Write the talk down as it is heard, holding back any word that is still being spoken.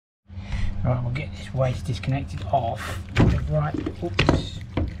Right, we'll get this waste disconnected off. Right, oops.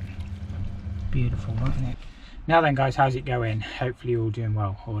 Beautiful, isn't it? Now then guys, how's it going? Hopefully you're all doing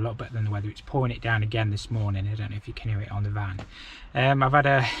well, or a lot better than the weather. It's pouring it down again this morning. I don't know if you can hear it on the van. I've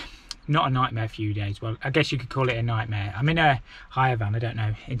had not a nightmare few days. Well, I guess you could call it a nightmare. I'm in a hire van, I don't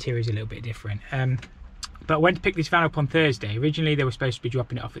know. Interior's a little bit different. But I went to pick this van up on Thursday. Originally they were supposed to be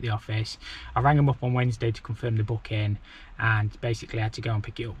dropping it off at the office. I rang them up on Wednesday to confirm the booking, and basically I had to go and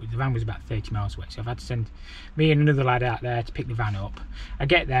pick it up. The van was about 30 miles away, so I've had to send me and another lad out there to pick the van up. I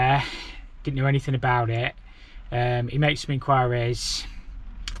get there, didn't know anything about it. He makes some inquiries,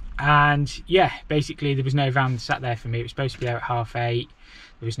 and yeah, basically there was no van sat there for me. It was supposed to be there at 8:30.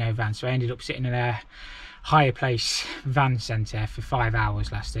 There was no van, so I ended up sitting in a hire place van centre for 5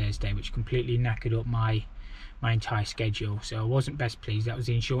 hours last Thursday, which completely knackered up my entire schedule. So I wasn't best pleased. That was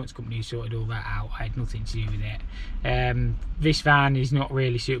the insurance company who sorted all that out. I had nothing to do with it. This van is not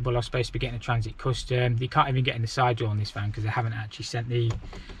really suitable. I was supposed to be getting a transit custom. You can't even get in the side door on this van because they haven't actually sent the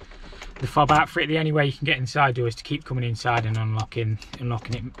fob out for it. The only way you can get inside door is to keep coming inside and unlocking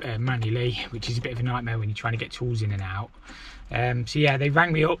it manually, which is a bit of a nightmare when you're trying to get tools in and out. So yeah, they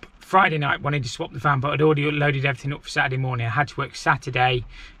rang me up Friday night wanting to swap the van, but I'd already loaded everything up for Saturday morning. I had to work Saturday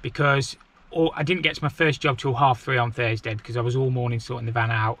because I didn't get to my first job till 3:30 on Thursday because I was all morning sorting the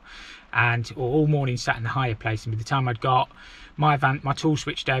van out, or all morning sat in the hire place, and by the time I'd got my tool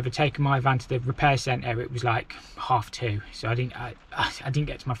switched over, taken my van to the repair centre, it was like 2:30. So I didn't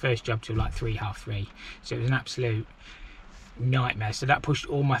get to my first job till like 3:30. So it was an absolute nightmare. So that pushed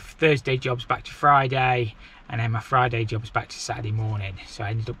all my Thursday jobs back to Friday, and then my Friday jobs back to Saturday morning. So I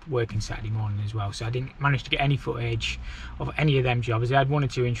ended up working Saturday morning as well. So I didn't manage to get any footage of any of them jobs. I had one or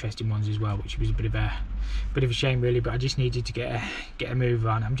two interesting ones as well, which was a bit of a shame really, but I just needed to get a move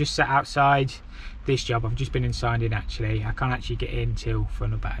on. I'm just sat outside this job. I've just been and signed in actually. I can't actually get in till for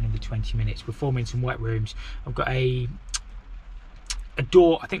about another 20 minutes. We're forming some wet rooms. I've got a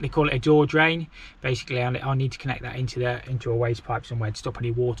door, I think they call it a door drain. Basically I'll need to connect that into a waste pipe somewhere to stop any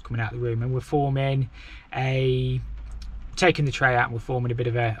water coming out of the room, and we're forming taking the tray out, and we're forming a bit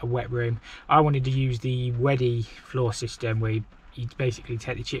of a wet room. I wanted to use the Weddy floor system where you basically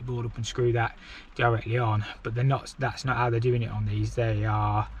take the chipboard up and screw that directly on, but that's not how they're doing it on these. They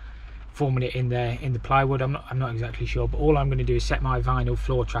are forming it in the plywood. I'm not exactly sure, but all I'm going to do is set my vinyl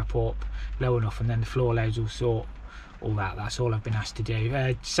floor trap up low enough, and then the floor layers will sort all that. That's all I've been asked to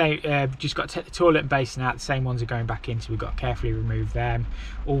do. Just got to take the toilet and basin out. The same ones are going back in, so we've got to carefully remove them.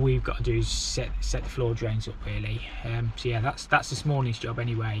 All we've got to do is set the floor drains up really. So yeah, that's this morning's job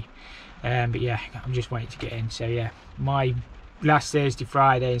anyway. But yeah, I'm just waiting to get in. So yeah, my last Thursday,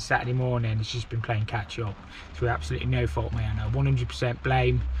 Friday and Saturday morning has just been playing catch up through absolutely no fault of my own. 100%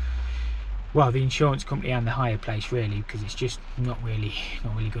 blame, well, the insurance company and the hire place really, because it's just not really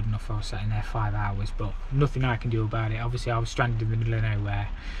good enough. I was sat in there 5 hours, but nothing I can do about it. Obviously I was stranded in the middle of nowhere,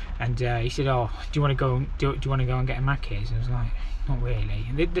 and he said, "Oh, do you want to go and get a Macca's?" And I was like, not really.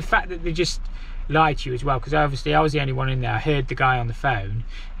 And the fact that they just lie to you as well, because obviously I was the only one in there. I heard the guy on the phone,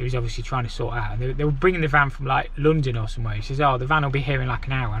 he was obviously trying to sort out, and they were bringing the van from like London or somewhere. He says, "Oh, the van will be here in like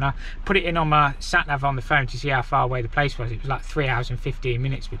an hour," and I put it in on my sat nav on the phone to see how far away the place was. It was like 3 hours and 15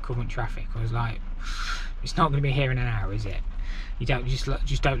 minutes with current traffic. I was like, it's not going to be here in an hour, is it? You don't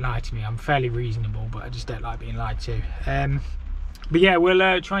just don't lie to me. I'm fairly reasonable, but I just don't like being lied to. But yeah,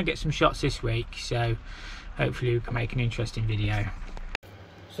 we'll try and get some shots this week, so hopefully we can make an interesting video.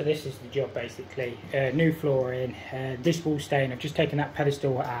 So this is the job basically. New flooring, this wall staying. I've just taken that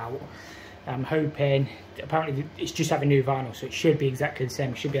pedestal out. I'm hoping, apparently it's just having new vinyl, so it should be exactly the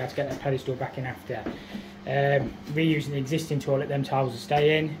same. We should be able to get that pedestal back in after. Reusing the existing toilet, them tiles are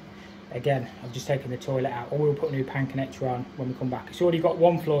staying. Again, I've just taken the toilet out, or we'll put a new pan connector on when we come back. It's already got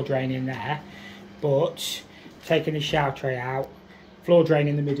one floor drain in there, but taking the shower tray out, floor drain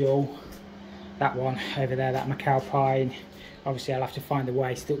in the middle, that one over there, that McAlpine. Obviously I'll have to find the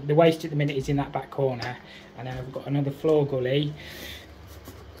waste. The waste at the minute is in that back corner, and then I've got another floor gulley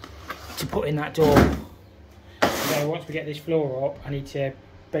to put in that door. So once we get this floor up, I need to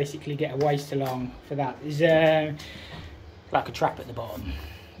basically get a waste along for that. There's like a trap at the bottom,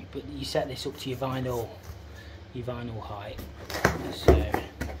 but you set this up to your vinyl height. So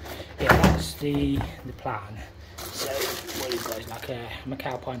yeah, that's the plan. So what you've got is like a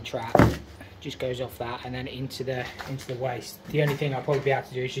McAlpine trap. Just goes off that and then into the waste. The only thing I'll probably be able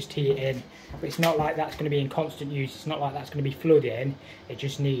to do is just tee it in, but it's not like that's going to be in constant use. It's not like that's going to be flooding. It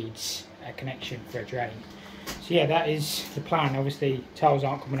just needs a connection for a drain. So yeah, that is the plan. Obviously tiles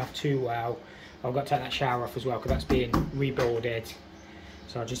aren't coming off too well. I've got to take that shower off as well because that's being rebuilded.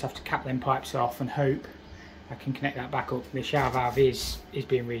 So I'll just have to cap them pipes off and hope I can connect that back up. The shower valve is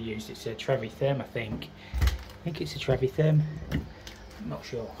being reused. It's a Therm, I think. I think it's a Therm. I'm not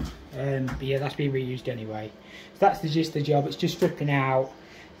sure. But yeah, that's being reused anyway. So that's the gist of the job. It's just stripping out.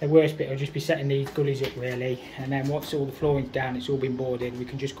 The worst bit will just be setting these gullies up really, and then once all the flooring's down, it's all been boarded, we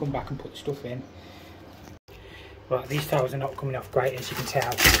can just come back and put the stuff in. Right, these tiles are not coming off great, as you can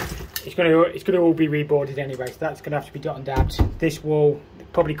tell. It's gonna all be reboarded anyway, so that's gonna have to be dot and dabbed. This wall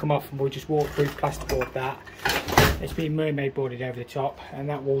probably come off, and we'll just waterproof plasterboard that. It's been mermaid boarded over the top, and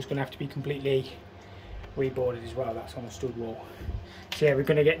that wall's gonna have to be completely reboarded as well. That's on a stud wall. So yeah, we're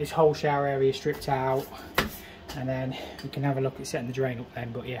gonna get this whole shower area stripped out, and then we can have a look at setting the drain up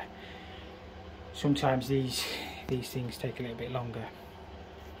then. But yeah, sometimes these things take a little bit longer.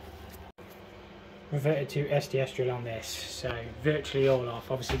 Reverted to SDS drill on this, so virtually all off.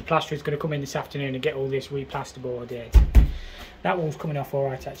 Obviously the plaster is going to come in this afternoon and get all this re-plasterboarded. That wall's coming off all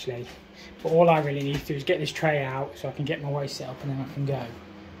right actually, but all I really need to do is get this tray out so I can get my waste set up and then I can go.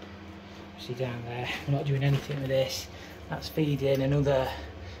 See down there, we're not doing anything with this. That's feeding another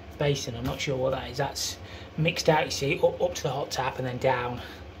basin. I'm not sure what that is. That's mixed out, you see, up to the hot tap and then down.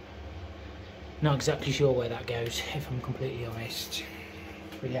 Not exactly sure where that goes, if I'm completely honest.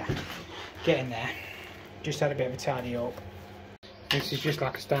 But yeah, getting there. Just had a bit of a tidy up. This is just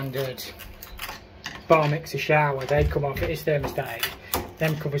like a standard bar mixer shower. They come off, it is thermostatic.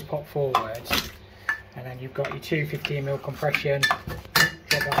 Them covers pop forward, and then you've got your 215mm compression.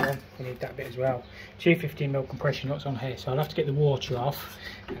 Drop that one, we need that bit as well. 215mm compression nuts on here, so I'll have to get the water off,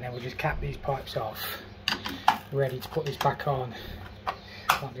 and then we'll just cap these pipes off. Ready to put this back on.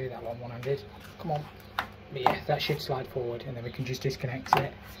 Can't do that one-handed. Come on. But yeah, that should slide forward, and then we can just disconnect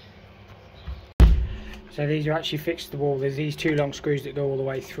it. So these are actually fixed to the wall. There's these two long screws that go all the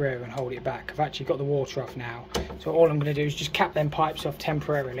way through and hold it back. I've actually got the water off now. So all I'm going to do is just cap them pipes off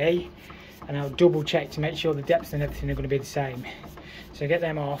temporarily, and I'll double check to make sure the depths and everything are going to be the same. So get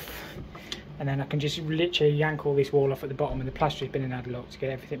them off, and then I can just literally yank all this wall off at the bottom, and the plaster has been in had a look to get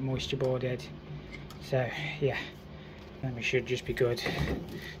everything moisture boarded. So yeah, then we should just be good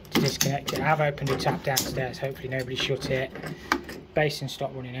to disconnect it. I have opened a tap downstairs, hopefully nobody shut it. Basin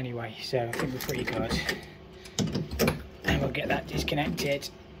stopped running anyway, so I think we're pretty good. And we'll get that disconnected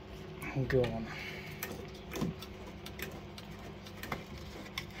and go on.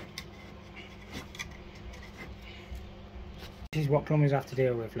 This is what plumbers have to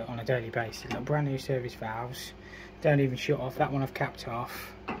deal with, look, on a daily basis. Look, brand new service valves, don't even shut off. That one I've capped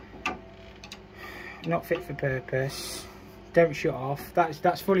off. Not fit for purpose. Don't shut off.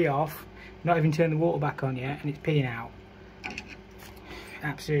 That's fully off. Not even turned the water back on yet, and it's peeing out.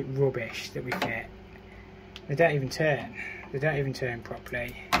 Absolute rubbish that we fit. They don't even turn. They don't even turn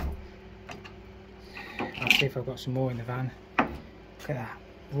properly. I'll see if I've got some more in the van. Look at that.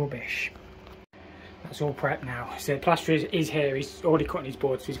 Rubbish. That's all prepped now. So the plaster is here. He's already cutting his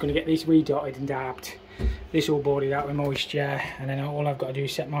board, so he's going to get this redotted and dabbed. This all boarded out with moisture, and then all I've got to do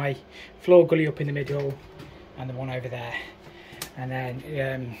is set my floor gully up in the middle and the one over there. And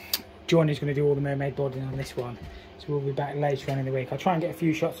then Johnny's going to do all the mermaid boarding on this one. So we'll be back later on in the week. I'll try and get a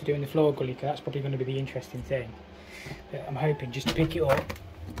few shots of doing the floor gully, because that's probably going to be the interesting thing. But I'm hoping just to pick it up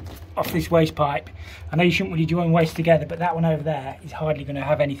off this waste pipe. I know you shouldn't really join waste together, but that one over there is hardly going to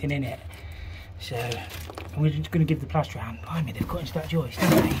have anything in it. So we're just going to give the plaster a hand. Blimey, they've cut into that joist,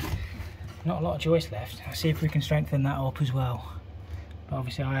 haven't they? Not a lot of joist left. I'll see if we can strengthen that up as well. But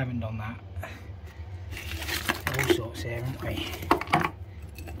obviously I haven't done that. All sorts here, haven't we?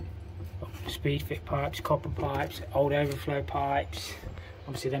 Speed fit pipes, copper pipes, old overflow pipes.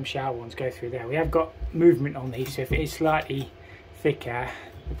 Obviously them shower ones go through there. We have got movement on these, so if it is slightly thicker,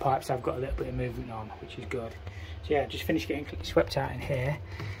 the pipes have got a little bit of movement on, which is good. So yeah, just finished getting swept out in here,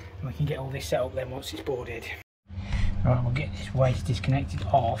 and we can get all this set up then once it's boarded. Alright, we'll get this waste disconnected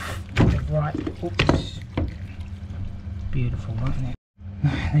off. Right, oops. Beautiful, isn't it?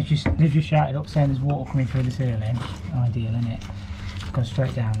 They've just shouted up saying there's water coming through the ceiling. Ideal, isn't it? Gone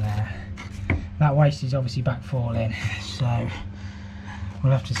straight down there. That waste is obviously back falling, so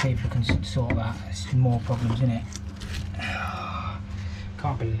we'll have to see if we can sort that. There's some more problems, isn't it?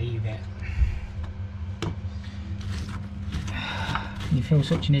 Can't believe it. You feel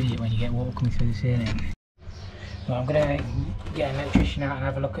such an idiot when you get water coming through the ceiling. Well, I'm going to get an electrician out and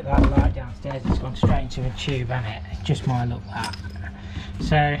have a look at that light downstairs. It's gone straight into a tube, hasn't it? It's just my luck, that.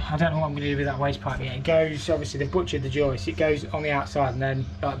 So I don't know what I'm going to do with that waste pipe yet. It goes, obviously they've butchered the joist, it goes on the outside and then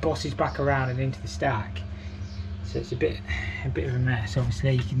like bosses back around and into the stack. So it's a bit of a mess.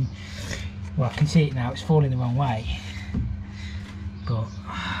 Obviously you can, well, I can see it now, it's falling the wrong way. But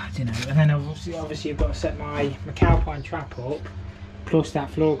I don't know. And then obviously I've got to set my cowpine trap up plus that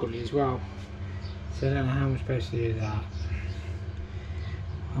floor gully as well. So I don't know how I'm supposed to do that.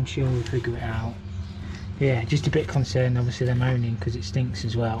 I'm sure we'll figure it out. Yeah, just a bit concerned, obviously they're moaning because it stinks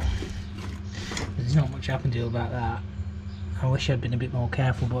as well. But there's not much I can do about that. I wish I'd been a bit more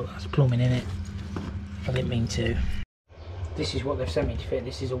careful, but that's plumbing in it. I didn't mean to. This is what they've sent me to fit.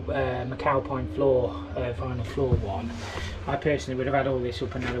 This is a McAlpine floor, vinyl floor one. I personally would have had all this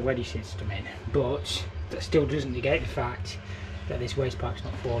up and had a weddy system in, but that still doesn't negate the fact that this waste pipe's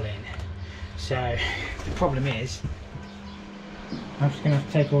not falling. So the problem is, I'm just going to have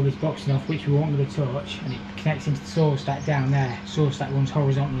to take all these boxes off, which we won't going to touch, and it connects into the soil stack down there. Soil stack runs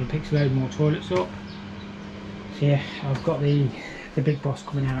horizontal and picks a load more toilets up. So yeah, I've got the big boss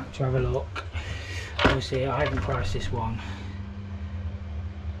coming out to have a look. Obviously I haven't priced this one.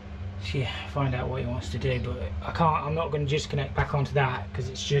 So yeah, find out what he wants to do, but I'm not going to just connect back onto that because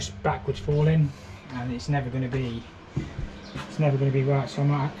it's just backwards falling and it's never going to be right. So I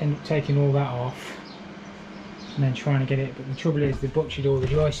might end up taking all that off and then trying to get it, but the trouble is they've butchered all the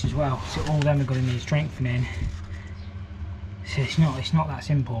joists as well, so all of them are going to need strengthening. So it's not that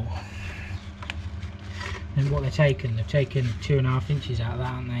simple. And what they've taken 2.5 inches out of that,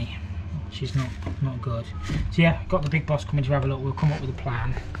 haven't they? Which is not good. So yeah, got the big boss coming to have a look. We'll come up with a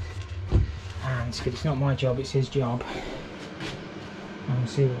plan, and because it's not my job, it's his job, and we'll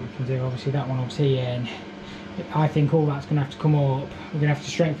see what we can do. Obviously that one obviously in. I think all that's going to have to come up. We're going to have to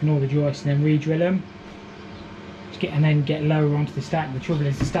strengthen all the joists and then re-drill them, and then get lower onto the stack. The trouble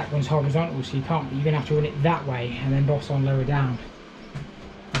is the stack runs horizontal, so you're going to have to run it that way and then boss on lower down.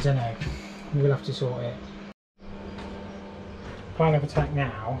 I don't know. We'll have to sort it. Plan of attack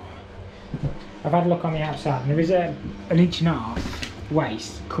now. I've had a look on the outside and there is an 1.5 inch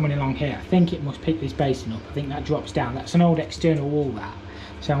waste coming along here. I think it must pick this basin up. I think that drops down. That's an old external wall, that.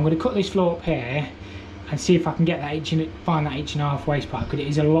 So I'm going to cut this floor up here and see if I can get that find that 1.5 inch waste pipe, because it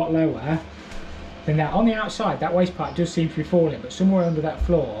is a lot lower than that. On the outside that waste pipe does seem to be falling, but somewhere under that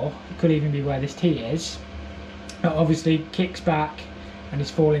floor, it could even be where this T is, it obviously kicks back and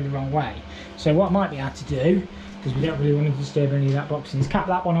it's falling the wrong way. So what I might be able to do, because we don't really want to disturb any of that boxing, is cap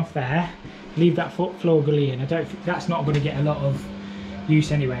that one off there, leave that floor gulley in. I don't think that's not going to get a lot of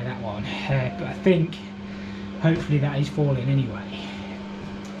use anyway, that one, but I think hopefully that is falling anyway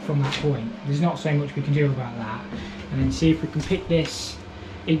from that point. There's not so much we can do about that, and then see if we can pick this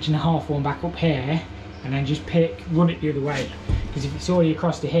 1.5 inch one back up here and then just run it the other way, because if it's already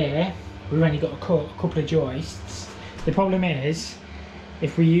across to here, we've only got a couple of joists. The problem is,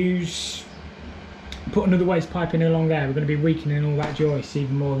 if we put another waste pipe in along there, we're going to be weakening all that joist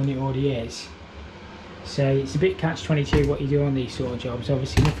even more than it already is. So it's a bit catch-22 what you do on these sort of jobs.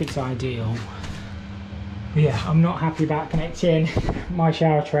 Obviously nothing's ideal. But yeah, I'm not happy about connecting my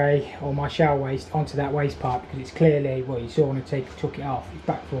shower tray or my shower waste onto that waste pipe, because it's clearly, well, you saw when I took it off, it's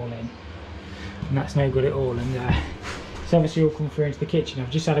back falling, and that's no good at all. And it's obviously all come through into the kitchen.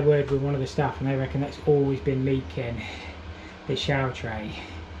 I've just had a word with one of the staff and they reckon that's always been leaking, this shower tray.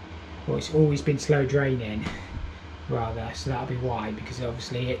 Well, it's always been slow draining rather, so that'll be why, because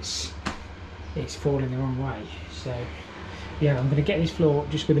obviously it's falling the wrong way. So yeah, I'm going to get this floor up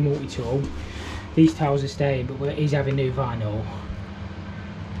just with a multi-tool. These tiles are staying, but he's having new vinyl.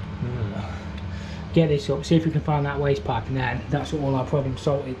 Get this up, see if we can find that waste pipe, and then that's all our problems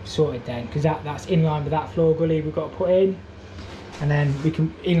sorted then, because that's in line with that floor gulley we've got to put in, and then we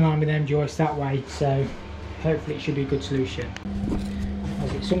can in line with them joists that way. So hopefully it should be a good solution.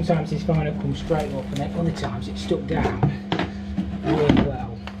 Sometimes this vinyl comes straight up, and then other times it's stuck down really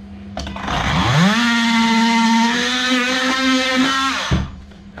well.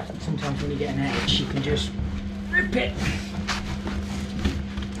 Sometimes when you get an edge, you can just rip it.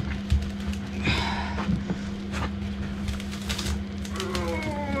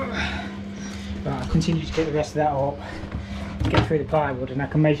 Right, I'll continue to get the rest of that up, get through the plywood, and I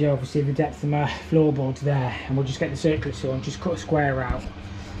can measure obviously the depth of my floorboards there, and we'll just get the circular saw and just cut a square out.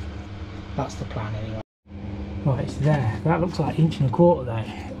 That's the plan anyway. Right, it's there. That looks like 1.25 inches though.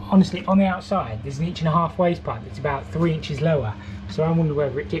 Honestly, on the outside there's 1.5 inch waste pipe that's about 3 inches lower, so I wonder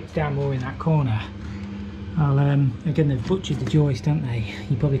whether it dips down more in that corner. Again, they've butchered the joist, haven't they?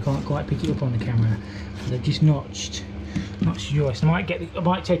 You probably can't quite pick it up on the camera. They've just notched the joist. I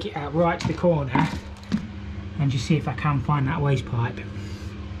might take it out right to the corner and just see if I can find that waste pipe,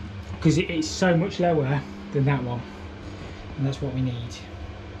 because it's so much lower than that one, and that's what we need.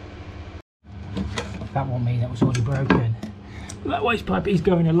 That won't mean that was already broken. But that waste pipe is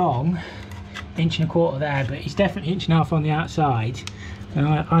going along 1.25 inches there, but it's definitely 1.5 inches on the outside, and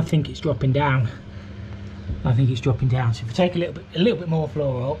I think it's dropping down. I think it's dropping down. So if we take a little bit more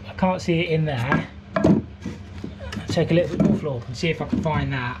floor up, I can't see it in there. take a little bit more floor up and see if I can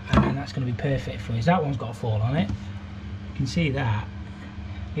find that, and then that's going to be perfect for us. That one's got a fall on it, you can see that.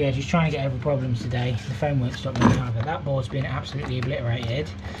 Yeah, just trying to get over problems today. The phone won't stop me either. That board's been absolutely obliterated,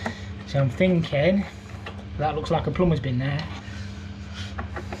 so I'm thinking that looks like a plumber's been there,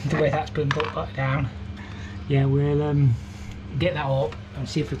 the way that's been put down. Yeah, we'll get that up and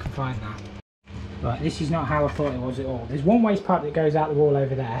see if we can find that. Right, this is not how I thought it was at all. There's one waste pipe that goes out the wall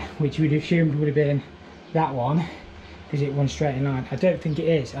over there, which we'd assumed would have been that one, because it runs straight in line. I don't think it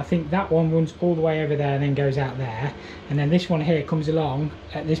is. I think that one runs all the way over there and then goes out there, and then this one here comes along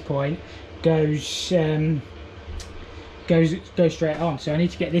at this point, goes straight on. So I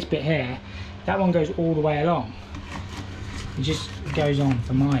need to get this bit here. That one goes all the way along. It just goes on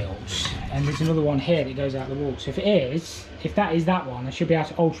for miles. And there's another one here that goes out the wall. So if that is that one, I should be able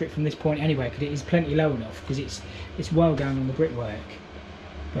to alter it from this point anyway, because it is plenty low enough, because it's well down on the brickwork.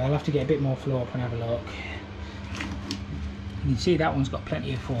 But I'll have to get a bit more floor up and have a look. You can see that one's got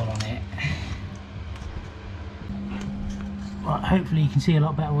plenty of fall on it. Right, hopefully you can see a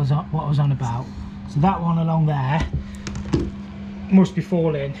lot better what I was on about. So that one along there must be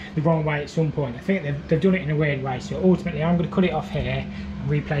falling the wrong way at some point. I think they've done it in a weird way. So ultimately I'm going to cut it off here and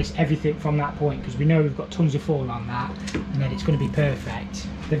replace everything from that point, because we know we've got tons of fall on that, and then it's going to be perfect.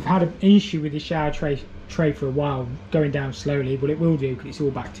 They've had an issue with the shower tray for a while, going down slowly, but it will do because it's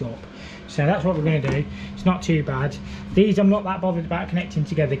all backed up. So that's what we're going to do. It's not too bad. These I'm not that bothered about connecting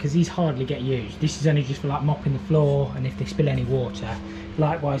together, because these hardly get used. This is only just for like mopping the floor and if they spill any water.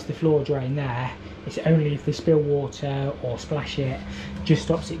 Likewise the floor drain there, it's only if they spill water or splash it, just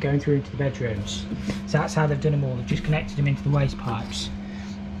stops it going through into the bedrooms. So that's how they've done them all. They've just connected them into the waste pipes.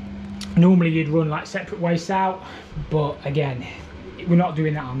 Normally you'd run like separate wastes out, but again, we're not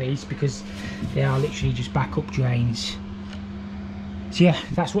doing that on these because they are literally just backup drains. So yeah,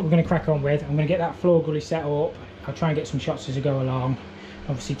 that's what we're going to crack on with. I'm going to get that floor gully set up. I'll try and get some shots as I go along.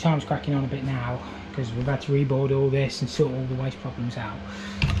 Obviously time's cracking on a bit now, because we've had to reboard all this and sort all the waste problems out.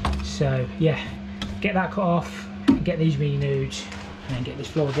 So yeah, get that cut off, get these renewed, and then get this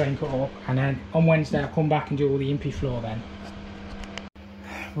floor drain cut up, and then on Wednesday I'll come back and do all the impy floor then.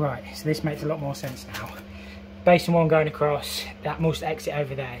 Right, so this makes a lot more sense now. Basin one going across, that must exit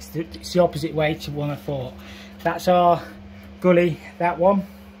over there. It's the opposite way to one I thought. That's our gully, that one,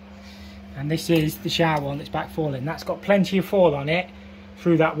 and this is the shower one that's back falling. That's got plenty of fall on it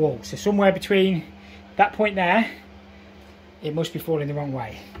through that wall, so somewhere between that point there, it must be falling the wrong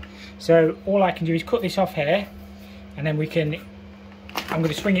way. So all I can do is cut this off here, and then I'm going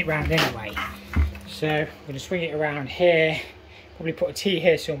to swing it round anyway. So I'm going to swing it around here, probably put a T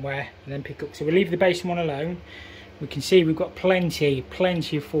here somewhere, and then pick up. So we'll leave the basin one alone. We can see we've got plenty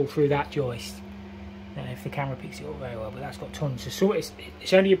of fall through that joist. I don't know if the camera picks it up very well, but that's got tons. So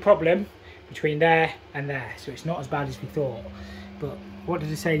it's only a problem between there and there, so it's not as bad as we thought. But what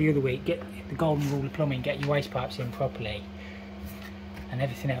did I say the other week? Get the golden rule of plumbing, get your waste pipes in properly, and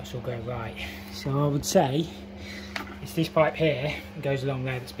everything else will go right. So I would say it's this pipe here that goes along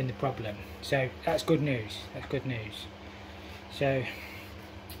there that's been the problem. So that's good news, that's good news. So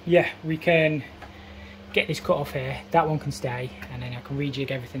yeah, we can get this cut off here, that one can stay, and then I can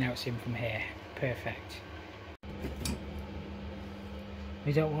rejig everything else in from here. Perfect.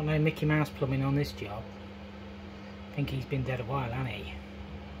 We don't want no Mickey Mouse plumbing on this job. I think he's been dead a while, hasn't he?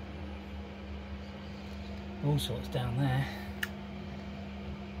 All sorts down there.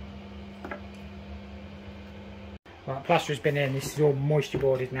 Right, plaster's been in. This is all moisture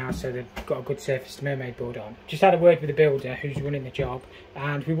boarded now, so they've got a good surface to mermaid board on. Just had a word with the builder who's running the job,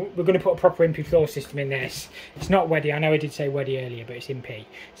 and we're going to put a proper impy floor system in this. It's not weddy. I know I did say weddy earlier, but it's impy.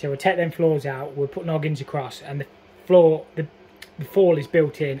 So we'll take them floors out, we'll put noggins across, and the floor, the fall is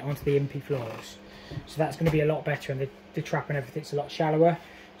built in onto the impy floors. So that's going to be a lot better, and the trap and everything's a lot shallower,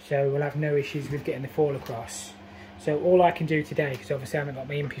 so we'll have no issues with getting the fall across. So all I can do today, because obviously I haven't got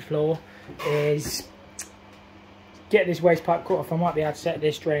my impy floor, is get this waste pipe cut off. I might be able to set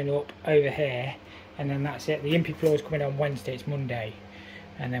this drain up over here, and then that's it. The impy floor is coming on Wednesday, it's Monday,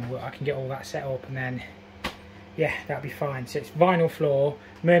 and then I can get all that set up, and then yeah, that'll be fine. So it's vinyl floor.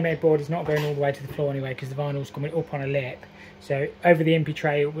 Mermaid board is not going all the way to the floor anyway, because the vinyl's coming up on a lip. So over the impy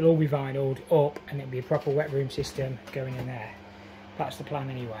tray it will all be vinyled up, and it'll be a proper wet room system going in there. That's the plan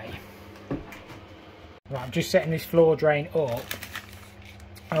anyway. Right, I'm just setting this floor drain up.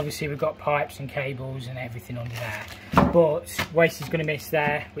 Obviously we've got pipes and cables and everything under there, but waste is going to miss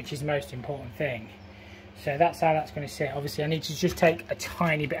there, which is the most important thing. So that's how that's going to sit. Obviously I need to just take a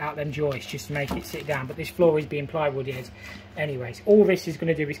tiny bit out of them joists just to make it sit down, but this floor is being plywooded anyways. All this is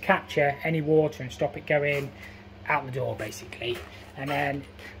going to do is capture any water and stop it going out the door basically. And then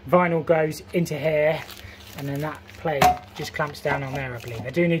vinyl goes into here, and then that plate just clamps down on there, I believe. I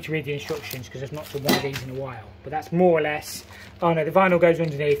do need to read the instructions because I've not done one of these in a while, but that's more or less. Oh no, the vinyl goes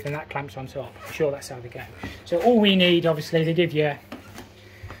underneath and that clamps on top. I'm sure that's how they go. So all we need, obviously, they give you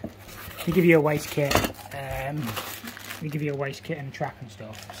a waste kit. They give you a waste kit and a trap and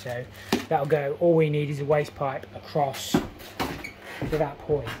stuff. So that'll go. All we need is a waste pipe across to that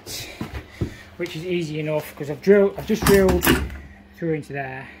point, which is easy enough because I've just drilled through into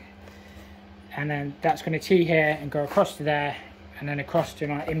there, and then that's going to tee here and go across to there, and then across to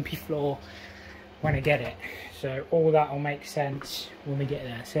my impy floor when I get it. So all that will make sense when we get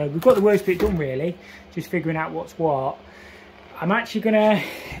there. So we've got the worst bit done really, just figuring out what's what. I'm actually going to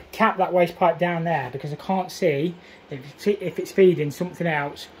cap that waste pipe down there because I can't see if it's feeding something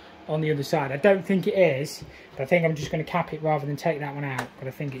else on the other side. I don't think it is, but I think I'm just going to cap it rather than take that one out, but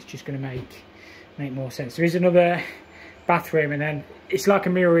I think it's just going to make more sense. There is another bathroom, and then it's like a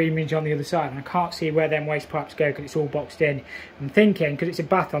mirror image on the other side, and I can't see where them waste pipes go because it's all boxed in. I'm thinking because it's a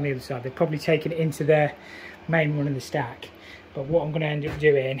bath on the other side, they've probably taken it into the main one of the stack. But what I'm going to end up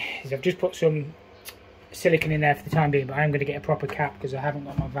doing is I've just put some silicone in there for the time being, but I'm going to get a proper cap because I haven't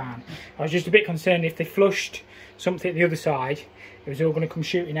got my van. I was just a bit concerned if they flushed something at the other side, it was all going to come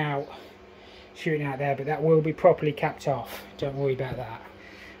shooting out there, but that will be properly capped off. Don't worry about that.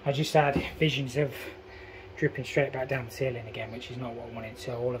 I just had visions of dripping straight back down the ceiling again, which is not what I wanted.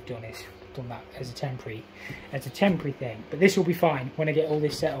 So all I've done is done that as a temporary thing. But this will be fine when I get all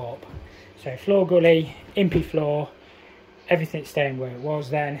this set up. So floor gully, impy floor, everything's staying where it was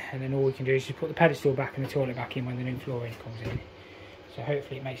then, and then all we can do is just put the pedestal back and the toilet back in when the new flooring comes in. So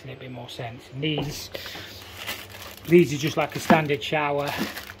hopefully it makes a little bit more sense. And these are just like a standard shower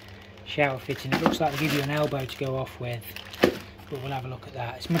fitting. It looks like they give you an elbow to go off with, but we'll have a look at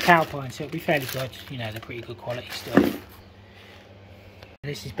that. It's McAlpine, so it'll be fairly good. You know, they're pretty good quality stuff.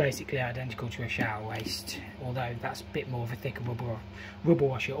 This is basically identical to a shower waste, although that's a bit more of a thicker rubber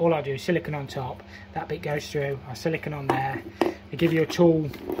washer. All I do is silicone on top, that bit goes through, I silicone on there. They give you a tool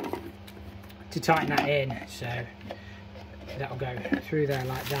to tighten that in, so that'll go through there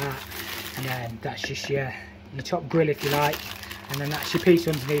like that, and then that's just your top grill if you like, and then that's your piece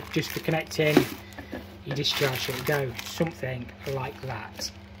underneath just for connecting your discharge, so it'll go something like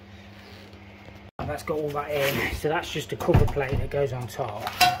that. That's got all that in, so that's just a cover plate that goes on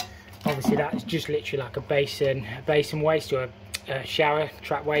top. Obviously that's just literally like a basin waste or a shower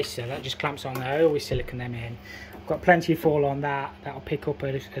trap waste, so that just clamps on there. I always silicone them in. I've got plenty of fall on that, that'll pick up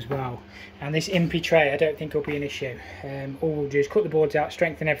as well. And this impy tray I don't think will be an issue. All we'll do is cut the boards out,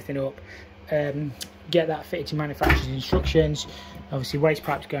 strengthen everything up, get that fitted to manufacturer's instructions. Obviously waste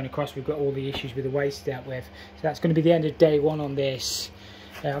pipes going across, we've got all the issues with the waste dealt with. So that's going to be the end of day one on this.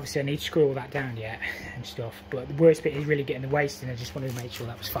 Obviously I need to screw all that down yet and stuff, but the worst bit is really getting the waste in. I just wanted to make sure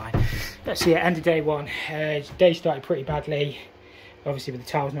that was fine. Let's see, end of day one. Day started pretty badly, obviously with the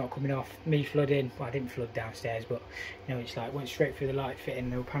tiles not coming off, me flooding. Well, I didn't flood downstairs, but you know, it's like went straight through the light fitting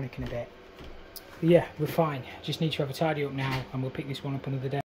and they were panicking a bit. But yeah, we're fine. Just need to have a tidy up now and we'll pick this one up another day.